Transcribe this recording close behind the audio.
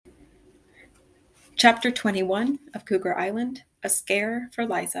Chapter 21 of Cougar Island, A Scare for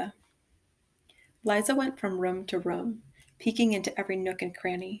Liza. Liza went from room to room, peeking into every nook and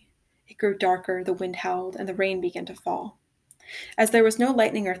cranny. It grew darker, the wind howled, and the rain began to fall. As there was no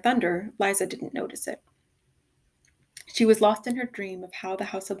lightning or thunder, Liza didn't notice it. She was lost in her dream of how the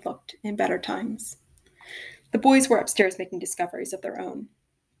house had looked in better times. The boys were upstairs making discoveries of their own.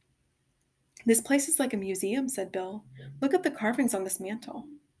 "This place is like a museum," said Bill. "Look at the carvings on this mantel."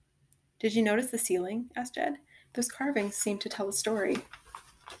 "Did you notice the ceiling?" asked Jed. "Those carvings seem to tell a story."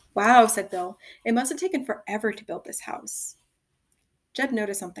 "Wow," said Bill. "It must have taken forever to build this house." Jed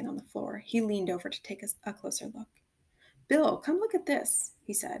noticed something on the floor. He leaned over to take a closer look. "Bill, come look at this,"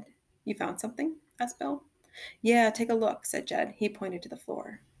 he said. "You found something?" asked Bill. "Yeah, take a look," said Jed. He pointed to the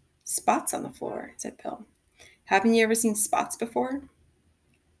floor. "Spots on the floor," said Bill. "Haven't you ever seen spots before?"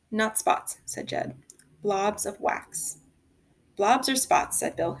 "Not spots," said Jed. "Blobs of wax." "Blobs or spots,"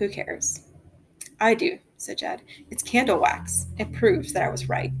 said Bill. "Who cares?" "I do," said Jed. "It's candle wax. It proves that I was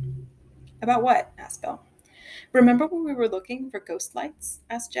right." "About what?" asked Bill. "Remember when we were looking for ghost lights?"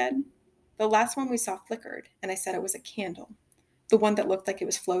 asked Jed. "The last one we saw flickered, and I said it was a candle. The one that looked like it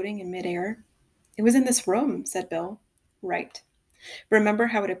was floating in midair." "It was in this room," said Bill. "Right. Remember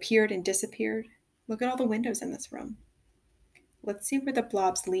how it appeared and disappeared? Look at all the windows in this room." "Let's see where the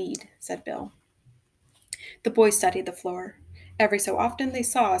blobs lead," said Bill. The boys studied the floor. Every so often they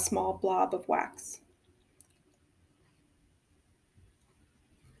saw a small blob of wax.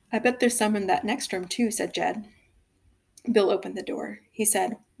 "I bet there's some in that next room too," said Jed. Bill opened the door. He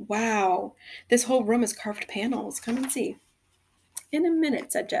said, "Wow, this whole room is carved panels. Come and see." "In a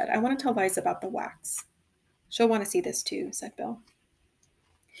minute," said Jed. "I want to tell Liza about the wax." "She'll want to see this too," said Bill.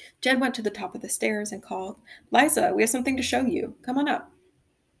 Jed went to the top of the stairs and called, "Liza, we have something to show you. Come on up."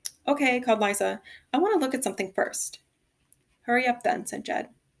 "Okay," called Liza. "I want to look at something first." "Hurry up then," said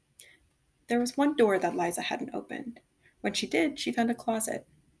Jed. There was one door that Liza hadn't opened. When she did, she found a closet.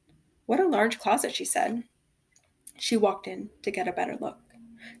 "What a large closet," she said. She walked in to get a better look.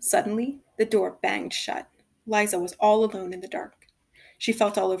 Suddenly, the door banged shut. Liza was all alone in the dark. She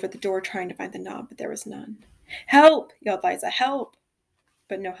felt all over the door trying to find the knob, but there was none. "Help!" yelled Liza. "Help!"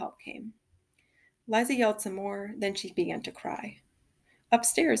 But no help came. Liza yelled some more, then she began to cry.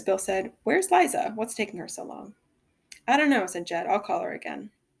 Upstairs, Bill said, "Where's Liza? What's taking her so long?" "I don't know," said Jed. "I'll call her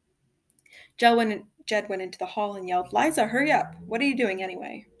again." Jed went into the hall and yelled, "Liza, hurry up! What are you doing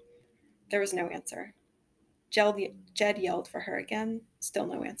anyway?" There was no answer. Jed yelled for her again. Still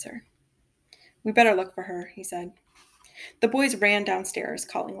no answer. "We better look for her," he said. The boys ran downstairs,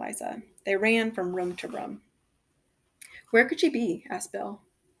 calling Liza. They ran from room to room. "Where could she be?" asked Bill.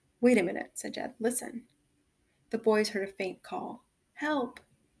 "Wait a minute," said Jed. "Listen." The boys heard a faint call. "Help!"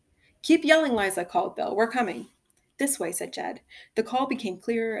 "Keep yelling, Liza," called Bill. "We're coming." "This way," said Jed. The call became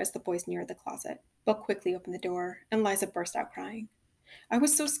clearer as the boys neared the closet. Bill quickly opened the door, and Liza burst out crying. "I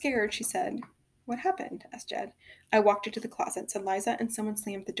was so scared," she said. "What happened?" asked Jed. "I walked into the closet," said Liza, "and someone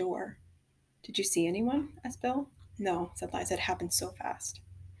slammed the door." "Did you see anyone?" asked Bill. "No," said Liza. "It happened so fast."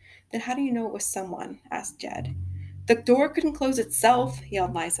 "Then how do you know it was someone?" asked Jed. "The door couldn't close itself,"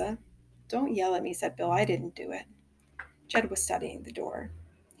 yelled Liza. "Don't yell at me," said Bill. "I didn't do it." Jed was studying the door.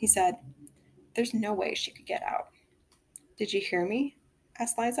 He said, "There's no way she could get out." "Did you hear me?"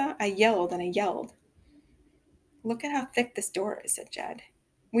 asked Liza. "I yelled and I yelled." "Look at how thick this door is," said Jed.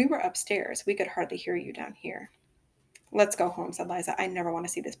 "We were upstairs. We could hardly hear you down here." "Let's go home," said Liza. "I never want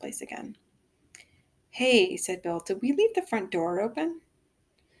to see this place again." "Hey," said Bill, "did we leave the front door open?"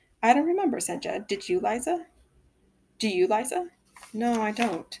 "I don't remember," said Jed. "Did you, Liza?" "Do you, Liza?" "No, I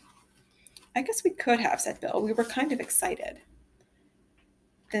don't." "I guess we could have," said Bill. "We were kind of excited."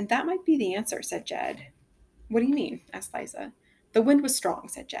 "Then that might be the answer," said Jed. "What do you mean?" asked Liza. "The wind was strong,"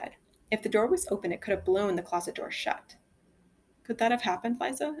 said Jed. "If the door was open, it could have blown the closet door shut." "Could that have happened,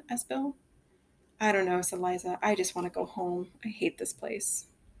 Liza?" asked Bill. "I don't know," said Liza. "I just want to go home. I hate this place."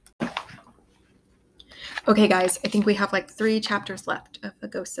 Okay, guys, I think we have like 3 chapters left of The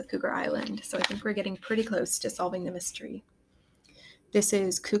Ghosts of Cougar Island, so I think we're getting pretty close to solving the mystery. This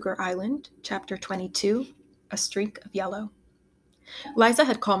is Cougar Island, Chapter 22, A Streak of Yellow. Liza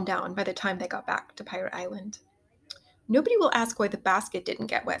had calmed down by the time they got back to Pirate Island. "Nobody will ask why the basket didn't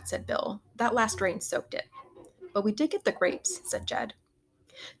get wet," said Bill. "That last rain soaked it." "But we did get the grapes," said Jed.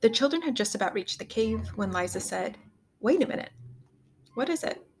 The children had just about reached the cave when Liza said, "Wait a minute." "What is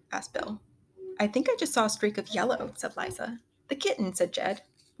it?" asked Bill. "I think I just saw a streak of yellow," said Liza. "The kitten," said Jed.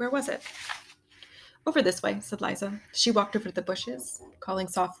 "Where was it?" "Over this way," said Liza. She walked over to the bushes, calling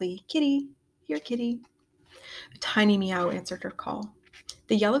softly, "Kitty, here, Kitty." A tiny meow answered her call.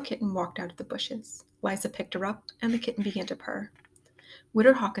 The yellow kitten walked out of the bushes. Liza picked her up, and the kitten began to purr.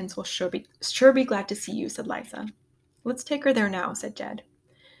 Widow Hawkins will sure be glad to see you, said Liza. Let's take her there now, said Jed.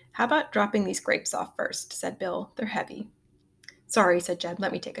 How about dropping these grapes off first, said Bill. They're heavy. Sorry, said Jed.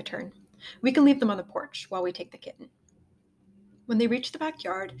 Let me take a turn. We can leave them on the porch while we take the kitten. When they reached the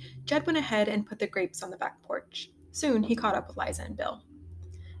backyard, Jed went ahead and put the grapes on the back porch. Soon he caught up with Liza and Bill.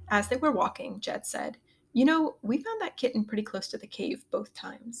 As they were walking, Jed said, You know, we found that kitten pretty close to the cave both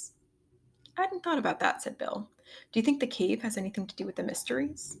times. I hadn't thought about that, said Bill. Do you think the cave has anything to do with the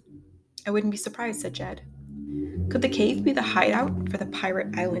mysteries? I wouldn't be surprised, said Jed. Could the cave be the hideout for the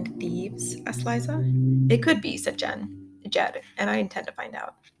Pirate Island thieves? Asked Liza. It could be, said Jed, and I intend to find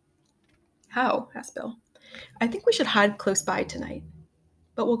out. How? Asked Bill. I think we should hide close by tonight.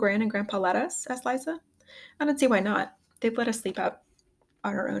 But will Gran and Grandpa let us? Asked Liza. I don't see why not. They've let us sleep out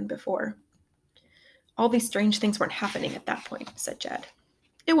on our own before. All these strange things weren't happening at that point, said Jed.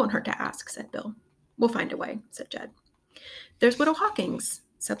 It won't hurt to ask, said Bill. We'll find a way, said Jed. There's Widow Hawkins,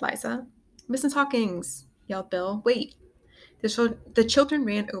 said Liza. Mrs. Hawkins, yelled Bill. Wait. The children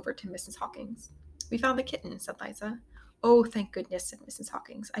ran over to Mrs. Hawkins. We found the kitten, said Liza. Oh, thank goodness, said Mrs.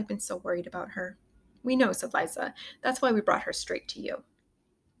 Hawkins. I've been so worried about her. We know, said Liza. That's why we brought her straight to you.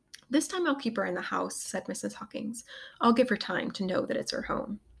 This time I'll keep her in the house, said Mrs. Hawkins. I'll give her time to know that it's her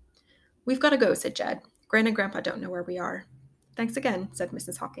home. We've got to go, said Jed. Gran and Grandpa don't know where we are. Thanks again, said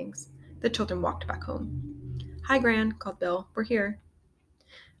Mrs. Hawkins. The children walked back home. Hi, Gran, called Bill. We're here.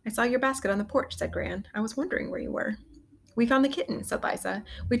 I saw your basket on the porch, said Gran. I was wondering where you were. We found the kitten, said Liza.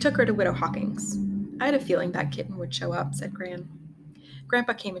 We took her to Widow Hawkins. I had a feeling that kitten would show up, said Gran.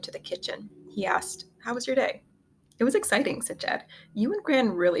 Grandpa came into the kitchen. He asked, How was your day? It was exciting, said Jed. You and Gran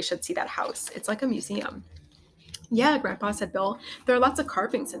really should see that house. It's like a museum. Yeah, Grandpa, said Bill. There are lots of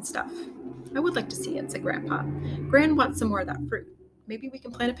carvings and stuff. I would like to see it, said Grandpa. Gran wants some more of that fruit. Maybe we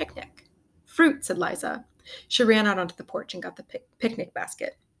can plan a picnic. Fruit, said Liza. She ran out onto the porch and got the picnic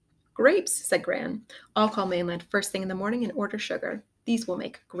basket. Grapes, said Gran. I'll call Mainland first thing in the morning and order sugar. These will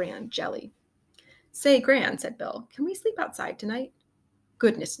make grand jelly. Say, Gran, said Bill, can we sleep outside tonight?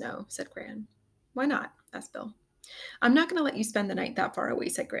 Goodness, no, said Gran. Why not? Asked Bill. I'm not going to let you spend the night that far away,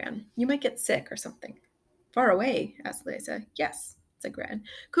 said Gran. You might get sick or something. Far away? Asked Liza. Yes, said Gran.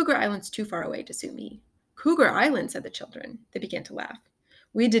 Cougar Island's too far away to suit me. Cougar Island, said the children. They began to laugh.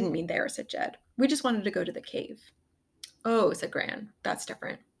 We didn't mean there, said Jed. We just wanted to go to the cave. Oh, said Gran. That's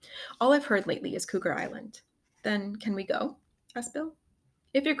different. All I've heard lately is Cougar Island. Then can we go? Asked Bill.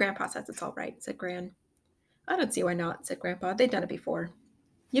 If your grandpa says it's all right, said Gran. I don't see why not, said Grandpa. They've done it before.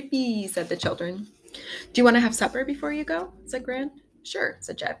 Yippee, said the children. Do you want to have supper before you go? Said Gran. Sure,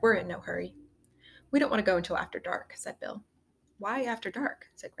 said Jed. We're in no hurry. We don't want to go until after dark, said Bill. Why after dark?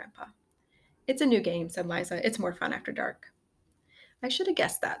 Said Grandpa. It's a new game, said Liza. It's more fun after dark. I should have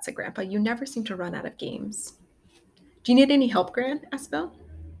guessed that, said Grandpa. You never seem to run out of games. Do you need any help, Gran? Asked Bill.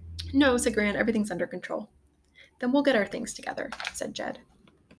 No, said Gran. Everything's under control. Then we'll get our things together, said Jed.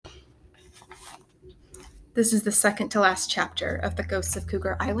 This is the second to last chapter of The Ghosts of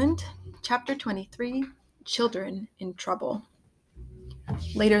Cougar Island. Chapter 23, Children in Trouble.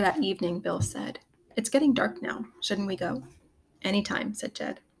 Later that evening, Bill said, It's getting dark now. Shouldn't we go? Anytime, said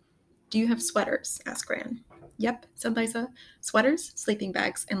Jed. Do you have sweaters? Asked Gran. Yep, said Liza. Sweaters, sleeping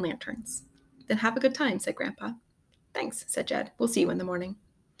bags, and lanterns. Then have a good time, said Grandpa. Thanks, said Jed. We'll see you in the morning.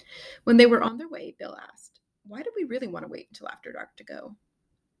 When they were on their way, Bill asked, Why do we really want to wait until after dark to go?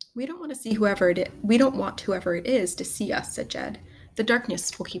 We don't want whoever it is to see us, said Jed. The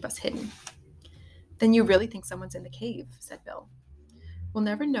darkness will keep us hidden. Then you really think someone's in the cave, said Bill. We'll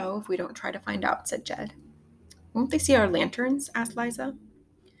never know if we don't try to find out, said Jed. Won't they see our lanterns? Asked Liza.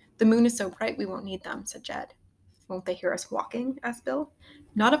 The moon is so bright we won't need them, said Jed. Won't they hear us walking? Asked Bill.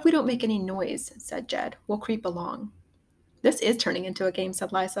 Not if we don't make any noise, said Jed. We'll creep along. This is turning into a game,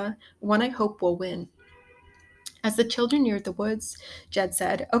 said Liza. One I hope will win. As the children neared the woods, Jed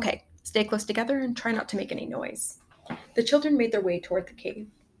said, Okay, stay close together and try not to make any noise. The children made their way toward the cave.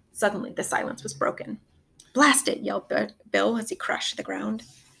 Suddenly, the silence was broken. Blast it, yelled Bill as he crashed to the ground.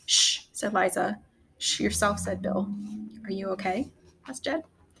 Shh, said Liza. Shh yourself, said Bill. Are you okay? Asked Jed.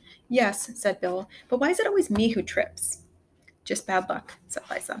 Yes, said Bill, but why is it always me who trips? Just bad luck, said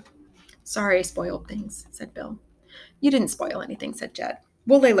Liza. Sorry I spoiled things, said Bill. You didn't spoil anything, said Jed.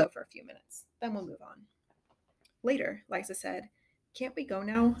 We'll lay low for a few minutes, then we'll move on. Later, Liza said, Can't we go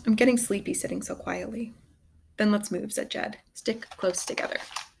now? I'm getting sleepy sitting so quietly. Then let's move, said Jed. Stick close together.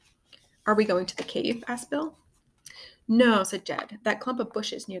 Are we going to the cave? Asked Bill. No, said Jed. That clump of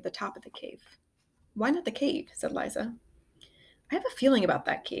bushes near the top of the cave. Why not the cave? Said Liza. I have a feeling about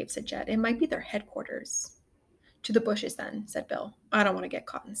that cave, said Jed. It might be their headquarters. To the bushes, then, said Bill. I don't want to get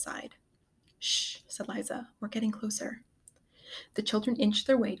caught inside. Shh, said Liza. We're getting closer. The children inched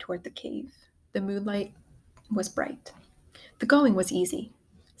their way toward the cave. The moonlight was bright. The going was easy.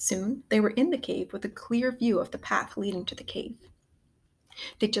 Soon they were in the cave with a clear view of the path leading to the cave.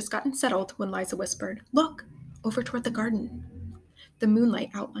 They'd just gotten settled when Liza whispered, "Look, over toward the garden." The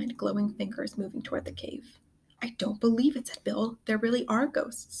moonlight outlined glowing fingers moving toward the cave. "I don't believe it," said Bill. "There really are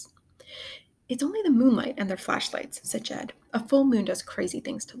ghosts." "It's only the moonlight and their flashlights," said Jed. "A full moon does crazy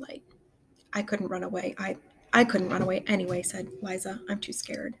things to light." I couldn't run away. I couldn't run away anyway," said Liza. "I'm too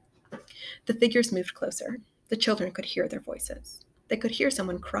scared." The figures moved closer. The children could hear their voices. They could hear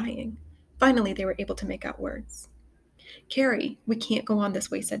someone crying. Finally, they were able to make out words. "Carrie, we can't go on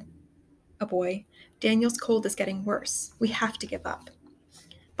this way," said a boy. "Daniel's cold is getting worse. We have to give up."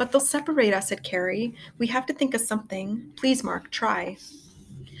 "But they'll separate us," said Carrie. "We have to think of something. Please, Mark, try."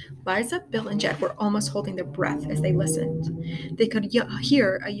 Liza, Bill, and Jed were almost holding their breath as they listened. They could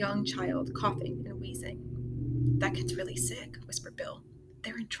hear a young child coughing and wheezing. "That kid's really sick," whispered Bill.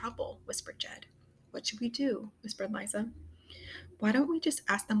 "They're in trouble," whispered Jed. "What should we do?" whispered Liza. "Why don't we just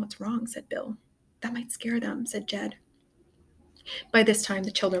ask them what's wrong?" said Bill. "That might scare them," said Jed. By this time,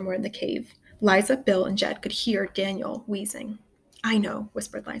 the children were in the cave. Liza, Bill, and Jed could hear Daniel wheezing. "I know,"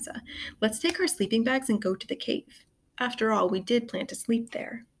 whispered Liza. "Let's take our sleeping bags and go to the cave. After all, we did plan to sleep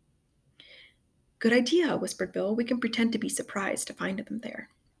there." "Good idea," whispered Bill. "We can pretend to be surprised to find them there."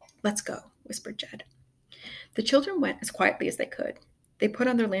 "Let's go," whispered Jed. The children went as quietly as they could. They put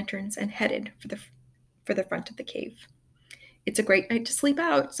on their lanterns and headed for the front of the cave. "It's a great night to sleep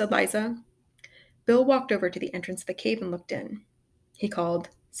out," said Liza. Bill walked over to the entrance of the cave and looked in. He called,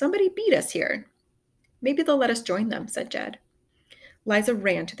 "Somebody beat us here." "Maybe they'll let us join them," said Jed. Liza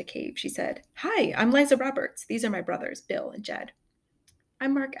ran to the cave. She said, "Hi, I'm Liza Roberts. These are my brothers, Bill and Jed."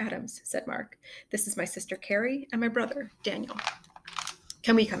 "I'm Mark Adams," said Mark. "This is my sister Carrie and my brother, Daniel."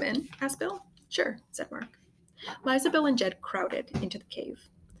 "Can we come in?" asked Bill. "Sure," said Mark. Liza, Bill, and Jed crowded into the cave.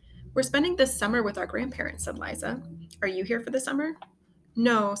 "We're spending this summer with our grandparents," said Liza. "Are you here for the summer?"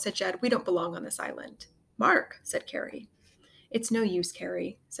 "No," said Jed. "We don't belong on this island." "Mark," said Carrie. "It's no use,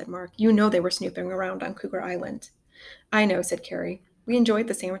 Carrie," said Mark. "You know they were snooping around on Cougar Island." "I know," said Carrie. "We enjoyed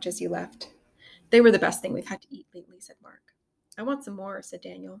the sandwiches you left." "They were the best thing we've had to eat lately," said Mark. "I want some more," said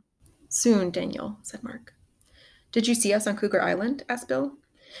Daniel. "Soon, Daniel," said Mark. "Did you see us on Cougar Island?" asked Bill.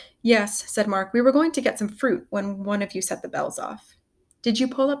 "Yes," said Mark. "We were going to get some fruit when one of you set the bells off." "Did you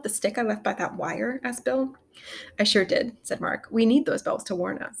pull up the stick I left by that wire?" asked Bill. "I sure did," said Mark. "We need those bells to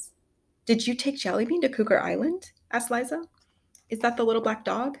warn us." "Did you take Jellybean to Cougar Island?" asked Liza. "Is that the little black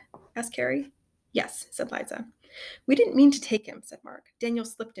dog?" asked Carrie. "Yes," said Liza. "We didn't mean to take him," said Mark. "Daniel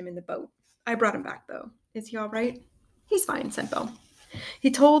slipped him in the boat. I brought him back, though. Is he all right?" "He's fine," said Bill.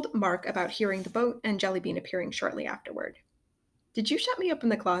 He told Mark about hearing the boat and Jellybean appearing shortly afterward. "Did you shut me up in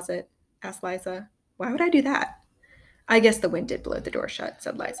the closet?" asked Liza. "Why would I do that?" "I guess the wind did blow the door shut,"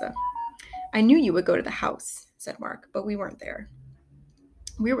 said Liza. "I knew you would go to the house," said Mark, "but we weren't there."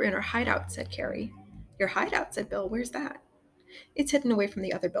 "We were in our hideout," said Carrie. "Your hideout?" said Bill. "Where's that?" "It's hidden away from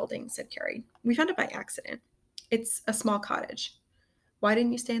the other buildings," said Carrie. "We found it by accident. It's a small cottage." "Why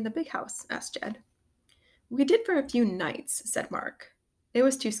didn't you stay in the big house?" asked Jed. "We did for a few nights," said Mark. "It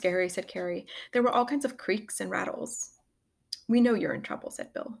was too scary," said Carrie. "There were all kinds of creaks and rattles." "We know you're in trouble,"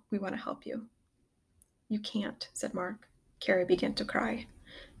 said Bill. "We want to help you." "You can't," said Mark. Carrie began to cry.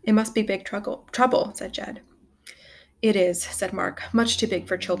 "It must be big trouble, said Jed. "It is," said Mark. "Much too big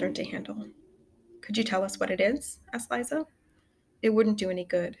for children to handle." "Could you tell us what it is?" asked Liza. "It wouldn't do any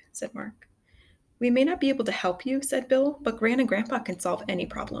good," said Mark. "We may not be able to help you," said Bill, "but Gran and Grandpa can solve any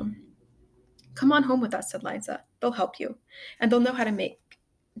problem." "Come on home with us," said Liza. "They'll help you, and they'll know how to make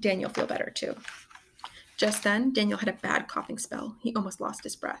Daniel feel better, too." Just then, Daniel had a bad coughing spell. He almost lost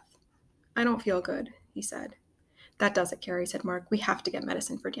his breath. "I don't feel good," he said. "That does it, Carrie," said Mark. "We have to get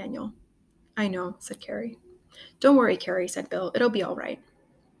medicine for Daniel." "I know," said Carrie. "Don't worry, Carrie," said Bill. "It'll be all right."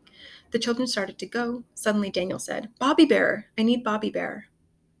 The children started to go. Suddenly, Daniel said, "Bobby Bear! I need Bobby Bear."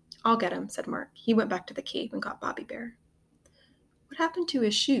 "I'll get him," said Mark. He went back to the cave and got Bobby Bear. "What happened to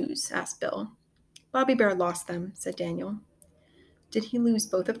his shoes?" asked Bill. "Bobby Bear lost them," said Daniel. "Did he lose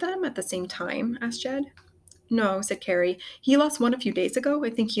both of them at the same time?" asked Jed. "No," said Carrie. "He lost one a few days ago. I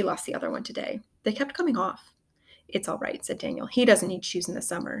think he lost the other one today. They kept coming off." "It's all right," said Daniel. "He doesn't need shoes in the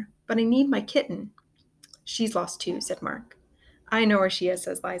summer. But I need my kitten." "She's lost too," said Mark. "I know where she is,"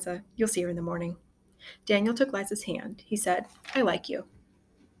 says Liza. "You'll see her in the morning." Daniel took Liza's hand. He said, "I like you."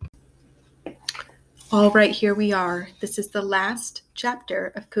 All right, here we are. This is the last chapter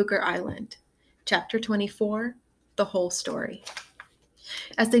of Cougar Island. Chapter 24, The Whole Story.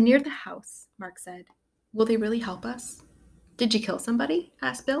 As they neared the house, Mark said, "Will they really help us?" "Did you kill somebody?"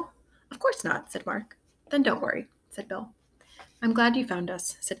 asked Bill. "Of course not," said Mark. "Then don't worry," said Bill. I'm glad you found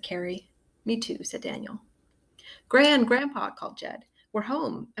us, said Carrie. Me too, said Daniel. Grandpa, called Jed. We're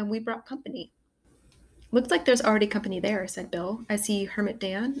home, and we brought company. Looks like there's already company there, said Bill. I see Hermit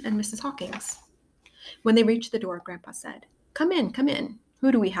Dan and Mrs. Hawkins. When they reached the door, Grandpa said, Come in, come in.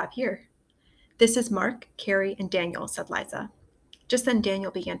 Who do we have here? This is Mark, Carrie, and Daniel, said Liza. Just then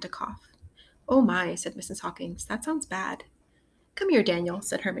Daniel began to cough. Oh my, said Mrs. Hawkins. That sounds bad. Come here, Daniel,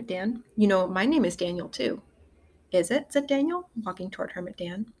 said Hermit Dan. You know, my name is Daniel, too. Is it? Said Daniel, walking toward Hermit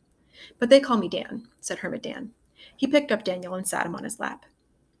Dan. But they call me Dan, said Hermit Dan. He picked up Daniel and sat him on his lap.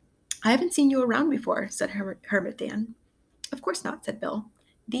 I haven't seen you around before, said Hermit Dan. Of course not, said Bill.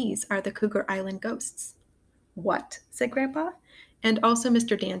 These are the Cougar Island ghosts. What? Said Grandpa. And also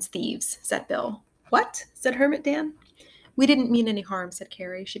Mr. Dan's thieves, said Bill. What? Said Hermit Dan. We didn't mean any harm, said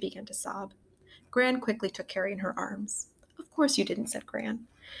Carrie. She began to sob. Gran quickly took Carrie in her arms. Of course you didn't, said Gran.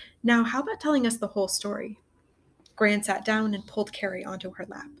 Now, how about telling us the whole story? Gran sat down and pulled Carrie onto her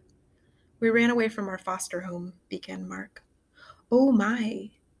lap. We ran away from our foster home, began Mark. Oh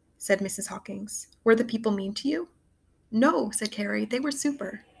my, said Mrs. Hawkins. Were the people mean to you? No, said Carrie. They were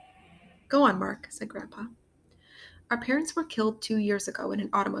super. Go on, Mark, said Grandpa. Our parents were killed 2 years ago in an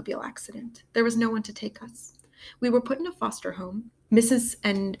automobile accident. There was no one to take us. We were put in a foster home. Mrs.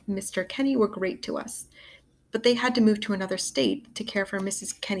 and Mr. Kenny were great to us, but they had to move to another state to care for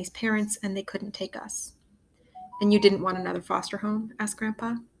Mrs. Kenny's parents, and they couldn't take us. And you didn't want another foster home? Asked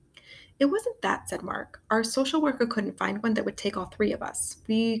Grandpa. It wasn't that, said Mark. Our social worker couldn't find one that would take all three of us.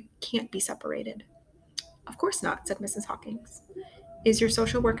 We can't be separated. Of course not, said Mrs. Hawkins. Is your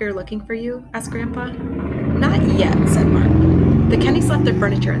social worker looking for you? Asked Grandpa. Not yet, said Mark. The Kennys left their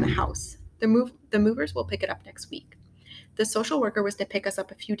furniture in the house. The movers will pick it up next week. The social worker was to pick us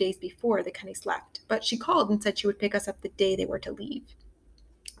up a few days before the Kennys left, but she called and said she would pick us up the day they were to leave.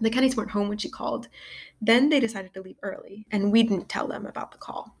 The Kennys weren't home when she called. Then they decided to leave early, and we didn't tell them about the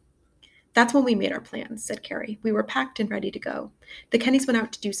call. That's when we made our plans, said Carrie. We were packed and ready to go. The Kennys went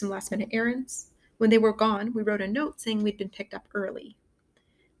out to do some last-minute errands. When they were gone, we wrote a note saying we'd been picked up early.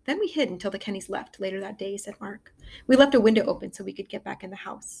 Then we hid until the Kennys left later that day, said Mark. We left a window open so we could get back in the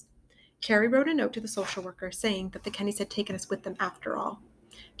house. Carrie wrote a note to the social worker saying that the Kennys had taken us with them after all.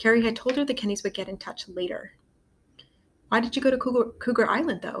 Carrie had told her the Kennys would get in touch later. Why did you go to Cougar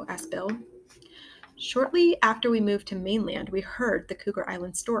Island, though? Asked Bill. Shortly after we moved to mainland, we heard the Cougar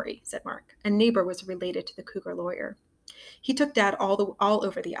Island story, said Mark. A neighbor was related to the Cougar lawyer. He took Dad all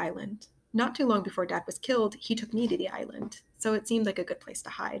over the island. Not too long before Dad was killed, he took me to the island, so it seemed like a good place to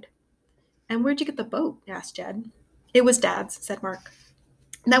hide. And where'd you get the boat? Asked Jed. It was Dad's, said Mark.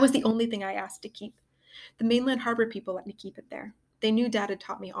 That was the only thing I asked to keep. The mainland harbor people let me keep it there. They knew Dad had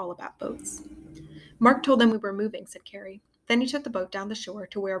taught me all about boats. Mark told them we were moving, said Carrie. Then he took the boat down the shore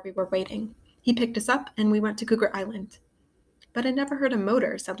to where we were waiting. He picked us up, and we went to Cougar Island. But I never heard a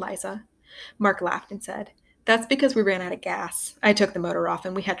motor, said Liza. Mark laughed and said, That's because we ran out of gas. I took the motor off,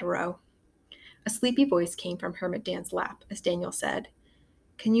 and we had to row. A sleepy voice came from Hermit Dan's lap as Daniel said,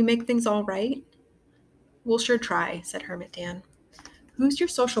 Can you make things all right? We'll sure try, said Hermit Dan. Who's your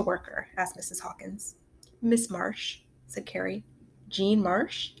social worker? Asked Mrs. Hawkins. Miss Marsh, said Carrie. Jean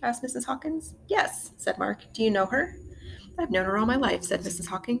Marsh? Asked Mrs. Hawkins. Yes, said Mark. Do you know her? I've known her all my life, said Mrs.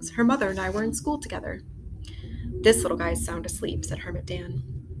 Hawkins. Her mother and I were in school together. This little guy's sound asleep, said Hermit Dan.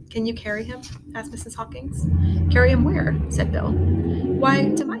 Can you carry him? Asked Mrs. Hawkins. Carry him where? Said Bill. Why,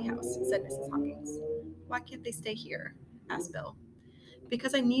 to my house, said Mrs. Hawkins. Why can't they stay here? Asked Bill.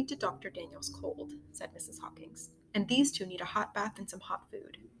 Because I need to doctor Daniel's cold, said Mrs. Hawkins. And these two need a hot bath and some hot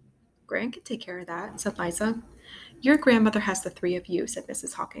food. Gran can take care of that, said Liza. Your grandmother has the three of you, said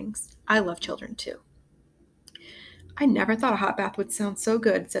Mrs. Hawkins. I love children, too. I never thought a hot bath would sound so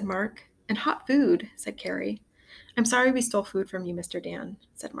good, said Mark. And hot food, said Carrie. I'm sorry we stole food from you, Mr. Dan,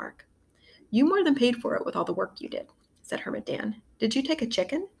 said Mark. You more than paid for it with all the work you did, said Hermit Dan. Did you take a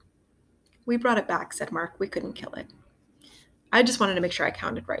chicken? We brought it back, said Mark. We couldn't kill it. I just wanted to make sure I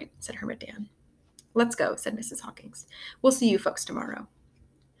counted right, said Hermit Dan. Let's go, said Mrs. Hawkins. We'll see you folks tomorrow.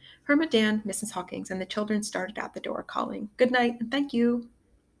 Hermit Dan, Mrs. Hawkins, and the children started out the door, calling, Good night and thank you.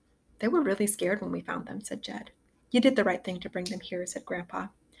 They were really scared when we found them, said Jed. You did the right thing to bring them here, said Grandpa.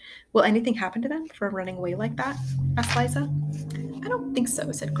 Will anything happen to them for running away like that? Asked Liza. I don't think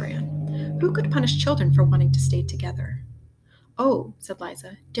so, said Gran. Who could punish children for wanting to stay together? Oh, said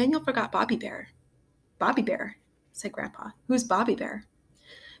Liza. Daniel forgot Bobby Bear. Bobby Bear, said Grandpa. Who's Bobby Bear?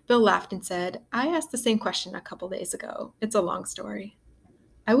 Bill laughed and said, I asked the same question a couple days ago. It's a long story.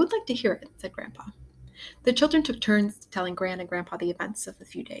 I would like to hear it, said Grandpa. The children took turns telling Gran and Grandpa the events of the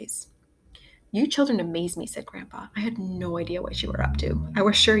few days. You children amaze me, said Grandpa. I had no idea what you were up to. I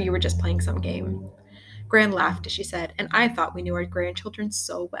was sure you were just playing some game. Gran laughed as she said, and I thought we knew our grandchildren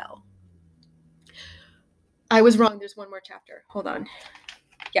so well. I was wrong. There's one more chapter. Hold on.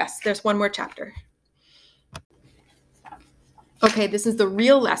 Yes, there's one more chapter. Okay, this is the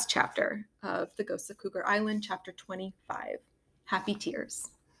real last chapter of The Ghosts of Cougar Island, chapter 25, Happy Tears.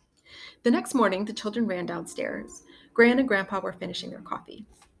 The next morning, the children ran downstairs. Gran and Grandpa were finishing their coffee.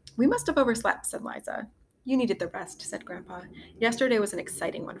 We must have overslept, said Liza. You needed the rest, said Grandpa. Yesterday was an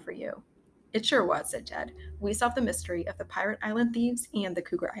exciting one for you. It sure was, said Jed. We solved the mystery of the Pirate Island thieves and the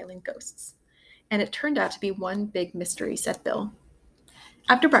Cougar Island ghosts. And it turned out to be one big mystery, said Bill.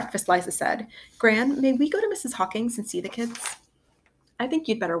 After breakfast, Liza said, Gran, may we go to Mrs. Hawkins and see the kids? I think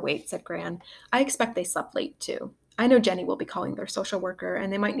you'd better wait, said Gran. I expect they slept late, too. I know Jenny will be calling their social worker,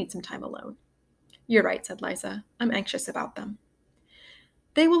 and they might need some time alone. You're right, said Liza. I'm anxious about them.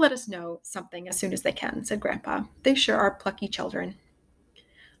 They will let us know something as soon as they can, said Grandpa. They sure are plucky children.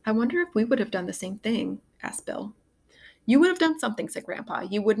 I wonder if we would have done the same thing, asked Bill. You would have done something, said Grandpa.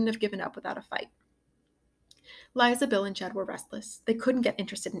 You wouldn't have given up without a fight. Liza, Bill, and Jed were restless. They couldn't get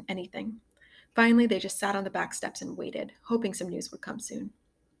interested in anything. Finally, they just sat on the back steps and waited, hoping some news would come soon.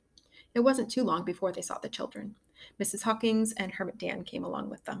 It wasn't too long before they saw the children. Mrs. Hawkins and Hermit Dan came along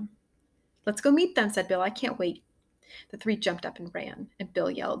with them. Let's go meet them, said Bill. I can't wait. The three jumped up and ran, and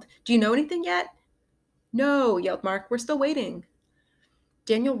Bill yelled, Do you know anything yet? No, yelled Mark. We're still waiting.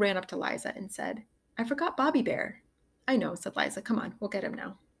 Daniel ran up to Liza and said, I forgot Bobby Bear. I know, said Liza. Come on, we'll get him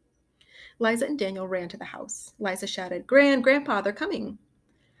now. Liza and Daniel ran to the house. Liza shouted, Grandpa, they're coming.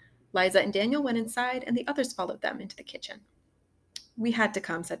 Liza and Daniel went inside, and the others followed them into the kitchen. We had to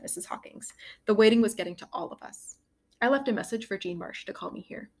come, said Mrs. Hawkins. The waiting was getting to all of us. I left a message for Jean Marsh to call me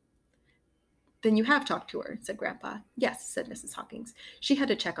here. Then you have talked to her, said Grandpa. Yes, said Mrs. Hawkins. She had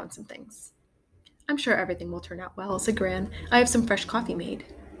to check on some things. I'm sure everything will turn out well, said Gran. I have some fresh coffee made.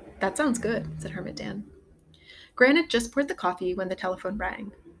 That sounds good, said Hermit Dan. Gran had just poured the coffee when the telephone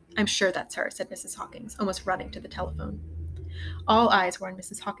rang. I'm sure that's her, said Mrs. Hawkins, almost running to the telephone. All eyes were on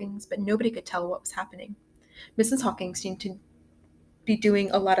Mrs. Hawkins, but nobody could tell what was happening. Mrs. Hawkins seemed to be doing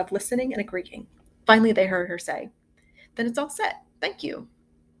a lot of listening and agreeing. Finally, they heard her say, Then it's all set. Thank you.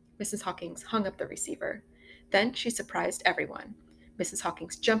 Mrs. Hawkins hung up the receiver. Then she surprised everyone. Mrs.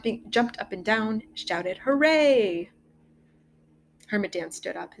 Hawkins jumped up and down, shouted, Hooray! Hermit Dan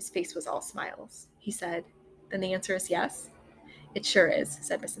stood up. His face was all smiles. He said, Then the answer is yes? It sure is,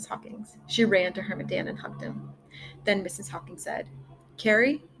 said Mrs. Hawkins. She ran to Hermit Dan and hugged him. Then Mrs. Hawkins said,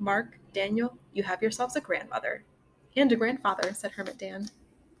 Carrie, Mark, Daniel, you have yourselves a grandmother. And a grandfather, said Hermit Dan.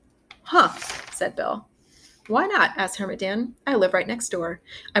 Huh, said Bill. Why not? Asked Hermit Dan. I live right next door.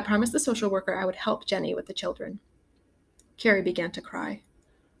 I promised the social worker I would help Jenny with the children. Carrie began to cry.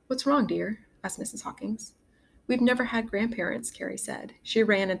 What's wrong, dear? Asked Mrs. Hawkins. We've never had grandparents, Carrie said. She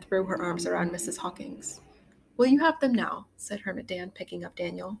ran and threw her arms around Mrs. Hawkins. Well, you have them now, said Hermit Dan, picking up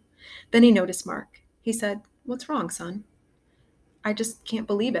Daniel. Then he noticed Mark. He said, What's wrong, son? I just can't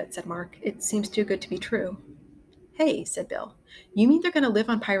believe it, said Mark. It seems too good to be true. Hey, said Bill. You mean they're going to live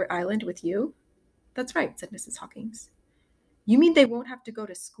on Pirate Island with you? That's right, said Mrs. Hawkins. You mean they won't have to go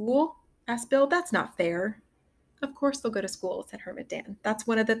to school? Asked Bill. That's not fair. Of course they'll go to school, said Hermit Dan. That's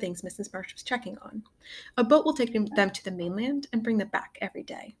one of the things Mrs. Marsh was checking on. A boat will take them to the mainland and bring them back every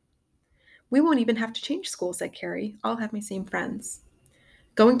day. We won't even have to change school, said Carrie. I'll have my same friends.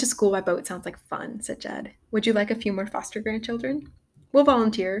 Going to school by boat sounds like fun, said Jed. Would you like a few more foster grandchildren? We'll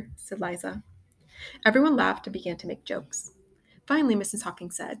volunteer, said Liza. Everyone laughed and began to make jokes. Finally, Mrs.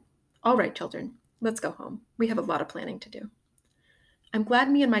 Hawkins said, All right, children, let's go home. We have a lot of planning to do. I'm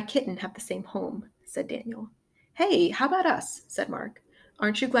glad me and my kitten have the same home, said Daniel. Hey, how about us? Said Mark.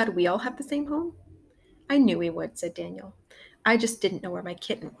 Aren't you glad we all have the same home? I knew we would, said Daniel. I just didn't know where my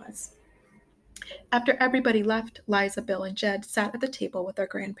kitten was. After everybody left, Liza, Bill, and Jed sat at the table with their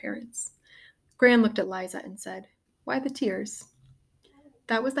grandparents. Gran looked at Liza and said, Why the tears?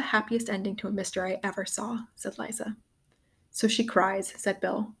 That was the happiest ending to a mystery I ever saw, said Liza. So she cries, said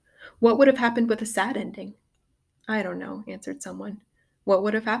Bill. What would have happened with a sad ending? I don't know, answered someone. What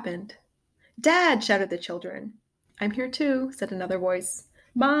would have happened? Dad, shouted the children. I'm here too, said another voice.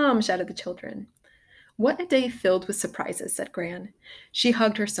 Mom, shouted the children. What a day filled with surprises, said Gran. She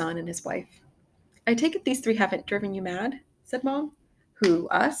hugged her son and his wife. I take it these three haven't driven you mad, said Mom. Who,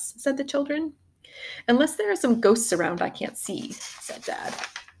 us? Said the children. Unless there are some ghosts around I can't see, said Dad.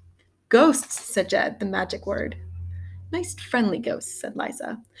 Ghosts, said Jed, the magic word. Nice friendly ghosts, said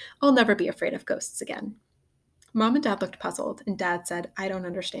Liza. I'll never be afraid of ghosts again. Mom and Dad looked puzzled, and Dad said, I don't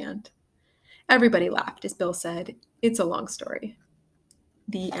understand. Everybody laughed as Bill said, It's a long story.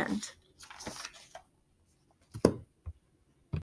 The end.